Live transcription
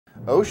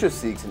OSHA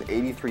seeks an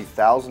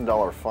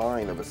 $83,000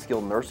 fine of a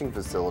skilled nursing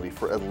facility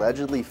for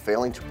allegedly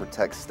failing to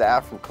protect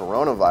staff from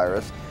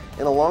coronavirus,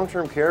 and a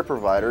long-term care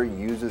provider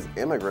uses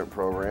immigrant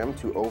program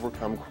to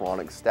overcome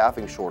chronic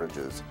staffing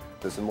shortages.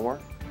 This and more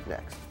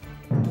next.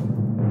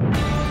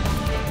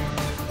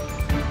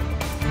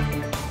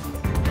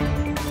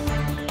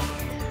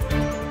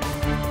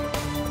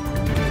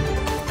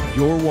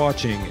 You're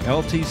watching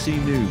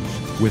LTC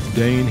News with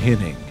Dane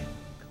Henning.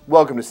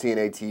 Welcome to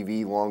CNA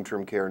TV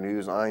Long-Term Care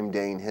News. I'm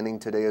Dane Henning.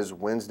 Today is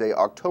Wednesday,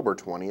 October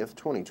 20th,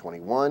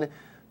 2021.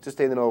 To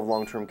stay in the know of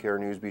long-term care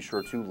news, be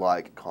sure to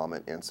like,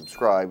 comment, and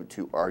subscribe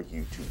to our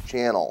YouTube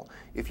channel.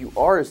 If you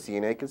are a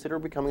CNA, consider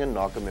becoming a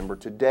NAHCA member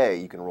today.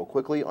 You can enroll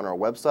quickly on our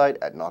website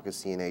at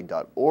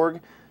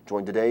NAHCACNA.org.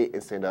 Join today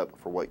and stand up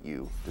for what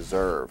you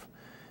deserve.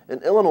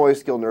 An Illinois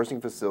skilled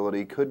nursing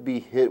facility could be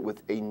hit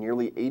with a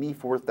nearly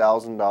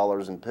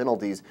 $84,000 in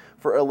penalties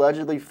for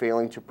allegedly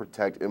failing to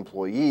protect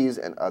employees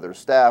and other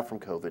staff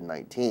from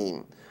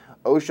COVID-19.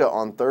 OSHA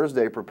on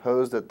Thursday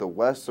proposed that the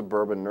West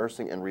Suburban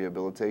Nursing and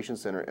Rehabilitation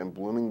Center in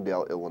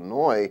Bloomingdale,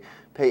 Illinois,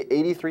 pay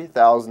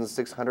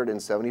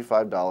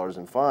 $83,675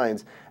 in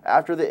fines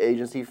after the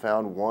agency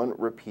found 1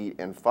 repeat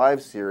and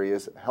 5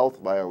 serious health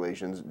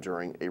violations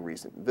during a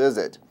recent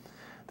visit.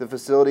 The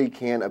facility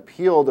can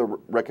appeal the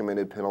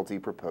recommended penalty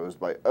proposed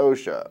by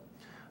OSHA.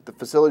 The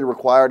facility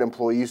required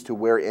employees to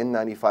wear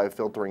N95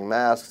 filtering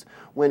masks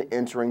when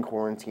entering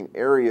quarantine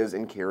areas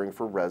and caring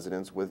for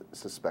residents with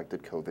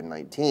suspected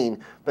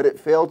COVID-19, but it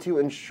failed to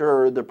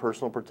ensure the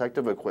personal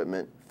protective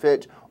equipment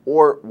fit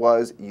or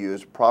was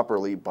used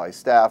properly by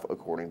staff,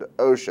 according to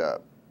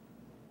OSHA.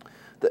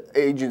 The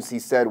agency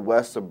said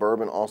West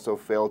Suburban also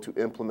failed to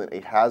implement a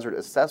hazard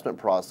assessment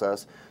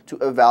process to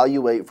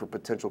evaluate for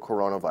potential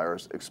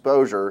coronavirus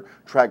exposure,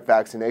 track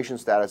vaccination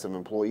status of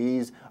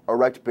employees,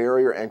 erect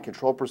barrier and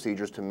control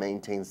procedures to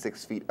maintain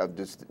 6 feet of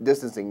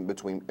distancing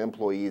between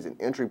employees and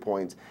entry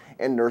points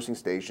and nursing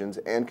stations,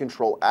 and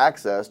control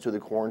access to the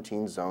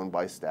quarantine zone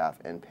by staff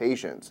and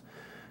patients.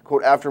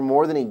 Quote, after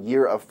more than a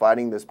year of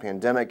fighting this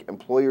pandemic,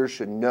 employers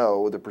should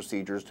know the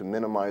procedures to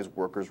minimize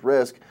workers'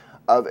 risk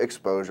of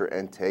exposure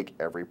and take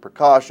every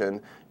precaution,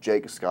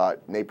 Jake Scott,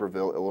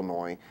 Naperville,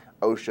 Illinois,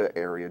 OSHA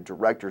area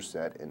director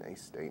said in a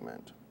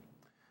statement.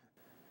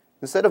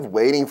 Instead of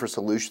waiting for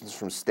solutions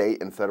from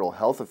state and federal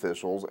health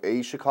officials,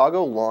 a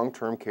Chicago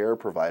long-term care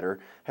provider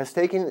has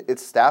taken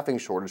its staffing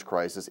shortage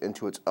crisis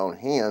into its own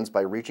hands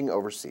by reaching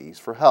overseas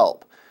for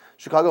help.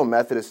 Chicago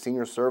Methodist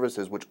Senior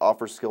Services, which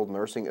offers skilled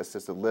nursing,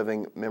 assisted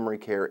living, memory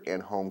care,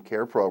 and home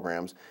care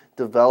programs,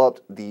 developed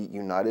the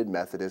United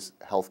Methodist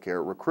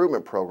Healthcare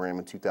Recruitment Program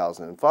in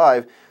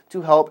 2005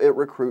 to help it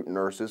recruit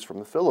nurses from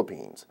the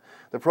Philippines.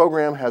 The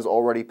program has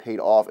already paid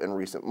off in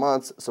recent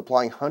months,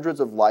 supplying hundreds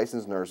of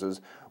licensed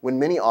nurses when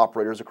many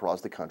operators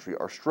across the country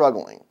are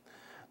struggling.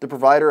 The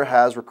provider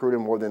has recruited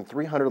more than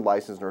 300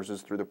 licensed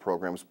nurses through the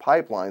program's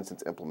pipeline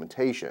since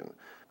implementation.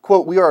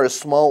 Quote, we are a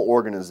small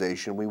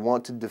organization. We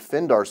want to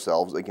defend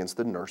ourselves against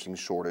the nursing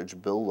shortage,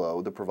 Bill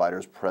Lowe, the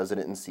provider's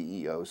president and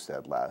CEO,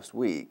 said last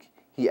week.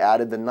 He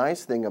added, the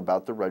nice thing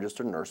about the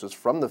registered nurses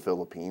from the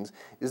Philippines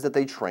is that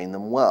they train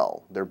them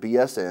well. They're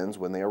BSNs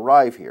when they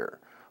arrive here.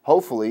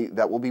 Hopefully,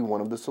 that will be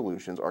one of the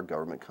solutions our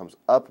government comes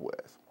up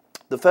with.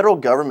 The federal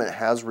government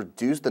has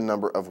reduced the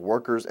number of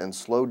workers and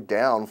slowed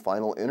down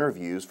final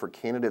interviews for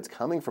candidates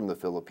coming from the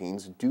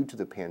Philippines due to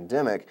the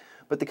pandemic,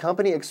 but the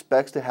company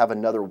expects to have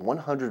another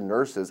 100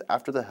 nurses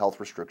after the health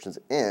restrictions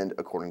end,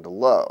 according to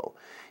Lowe.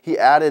 He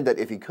added that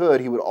if he could,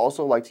 he would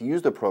also like to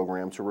use the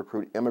program to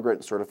recruit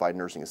immigrant certified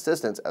nursing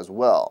assistants as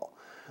well.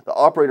 The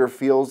operator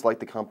feels like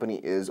the company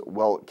is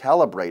well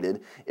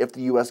calibrated if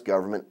the U.S.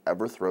 government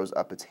ever throws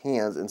up its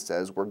hands and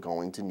says we're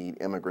going to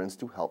need immigrants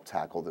to help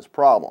tackle this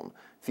problem.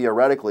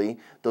 Theoretically,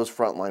 those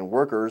frontline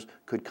workers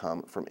could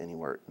come from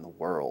anywhere in the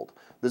world.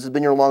 This has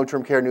been your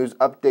long-term care news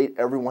update.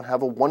 Everyone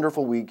have a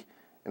wonderful week,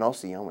 and I'll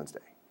see you on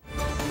Wednesday.